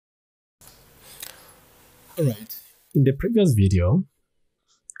All right. In the previous video,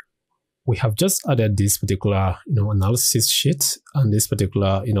 we have just added this particular, analysis sheet and this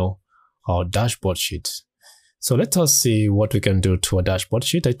particular, our dashboard sheet. So let us see what we can do to a dashboard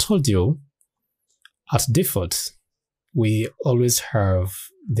sheet. I told you at default, we always have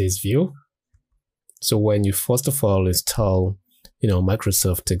this view. So when you first of all install,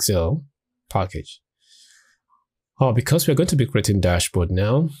 Microsoft Excel package, because we're going to be creating dashboard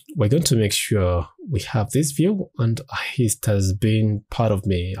now, we're going to make sure we have this view, and it has been part of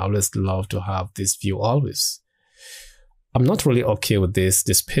me. I always love to have this view always. I'm not really okay with this.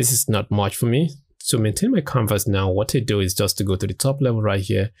 The space is not much for me. To maintain my canvas now, what I do is just to go to the top level right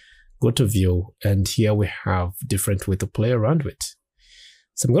here, go to view, and here we have different way to play around with.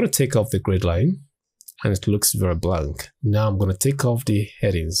 So I'm going to take off the grid line, and it looks very blank. Now I'm going to take off the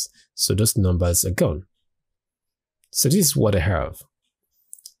headings, so those numbers are gone. So this is what I have.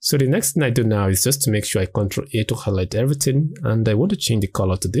 So the next thing I do now is just to make sure I Ctrl A to highlight everything, and I want to change the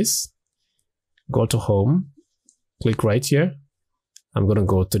color to this. Go to home, click right here. I'm going to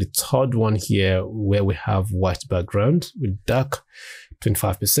go to the third one here where we have white background with dark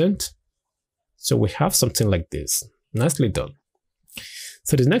 25%. So we have something like this. Nicely done.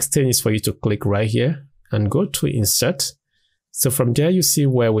 So the next thing is for you to click right here and go to insert. So from there, you see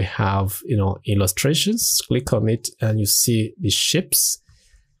where we have, illustrations. Click on it and you see the shapes.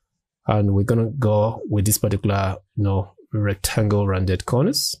 And we're going to go with this particular, rectangle rounded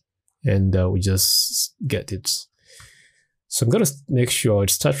corners. And we just get it. So I'm going to make sure it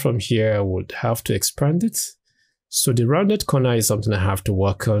starts from here. I would have to expand it. So the rounded corner is something I have to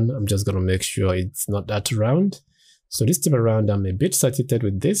work on. I'm just going to make sure it's not that round. So this time around, I'm a bit saturated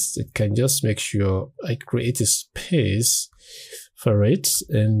with this. It can just make sure I create a space for it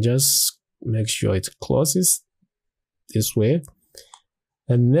and just make sure it closes this way.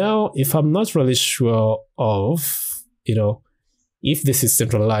 And now if I'm not really sure of, if this is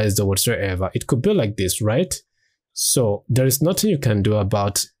centralized or whatsoever, it could be like this, right? So there is nothing you can do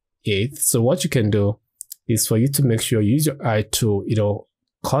about it. So what you can do is for you to make sure you use your eye to,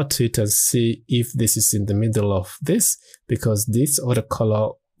 cut it and see if this is in the middle of this, because this other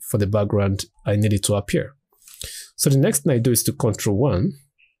color for the background, I need it to appear. So the next thing I do is to Ctrl 1,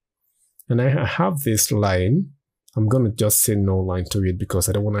 and I have this line. I'm going to just say no line to it because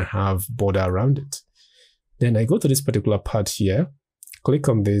I don't want to have border around it. Then I go to this particular part here, click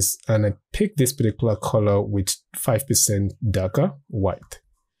on this, and I pick this particular color with 5% darker white.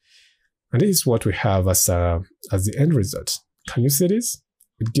 And this is what we have as the end result. Can you see this?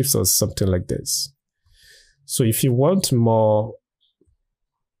 It gives us something like this. So if you want more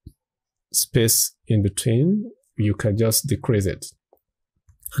space in between, you can just decrease it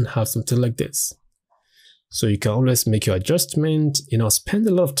and have something like this. So you can always make your adjustment, spend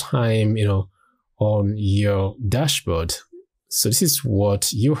a lot of time, on your dashboard. So this is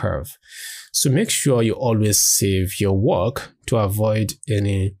what you have. So make sure you always save your work to avoid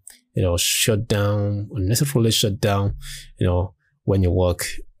any, shutdown, unnecessarily shutdown, when you work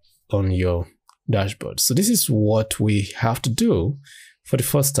on your dashboard. So this is what we have to do for the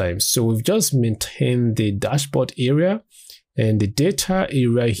first time. So we've just maintained the dashboard area, and the data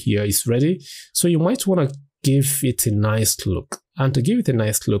area here is ready. So you might want to give it a nice look. And to give it a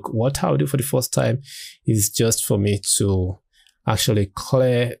nice look, what I'll do for the first time is just for me to actually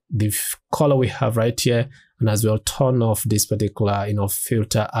clear the color we have right here, and as well turn off this particular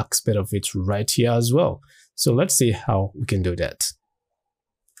filter aspect of it right here as well. So let's see how we can do that.